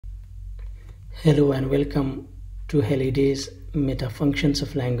Hello and welcome to Hallidays Metafunctions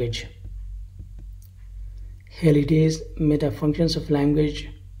of Language. Hallidays Metafunctions of Language.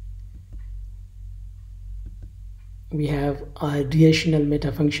 We have Ideational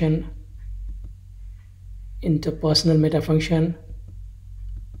Metafunction, Interpersonal Metafunction,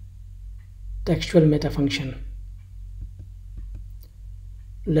 Textual Metafunction.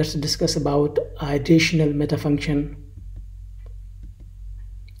 Let's discuss about Ideational Metafunction.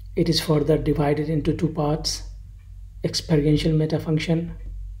 It is further divided into two parts: Experiential Metafunction,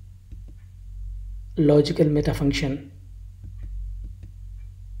 Logical Metafunction.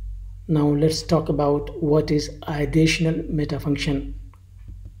 Now let's talk about what is Ideational Metafunction.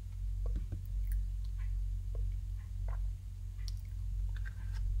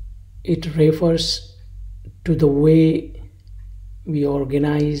 It refers to the way we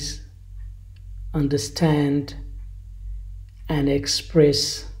organize, understand, and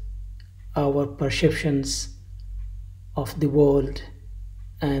express our perceptions of the world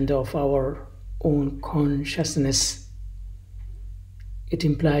and of our own consciousness. It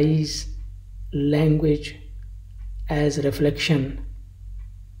implies language as reflection.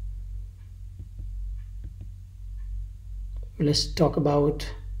 Let's talk about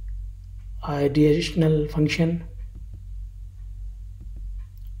ideational function.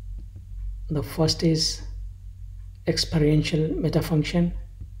 The first is experiential metafunction.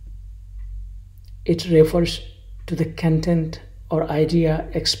 It refers to the content or idea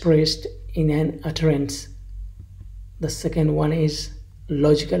expressed in an utterance. The second one is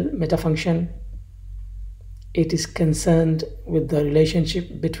logical metafunction. It is concerned with the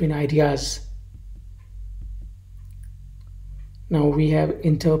relationship between ideas. Now we have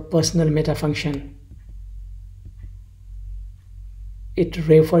interpersonal metafunction. It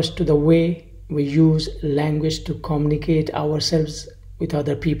refers to the way we use language to communicate ourselves with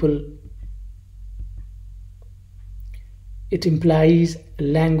other people. It implies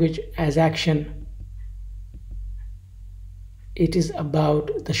language as action. It is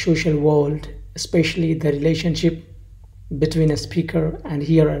about the social world, especially the relationship between a speaker and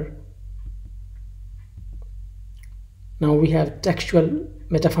hearer. Now we have textual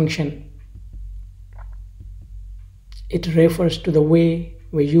metafunction. It refers to the way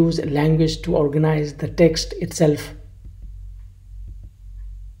we use language to organize the text itself.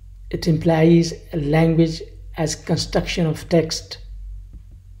 It implies language as construction of text.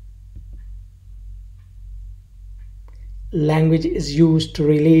 Language is used to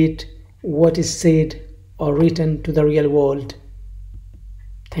relate what is said or written to the real world.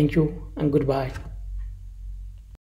 Thank you and goodbye.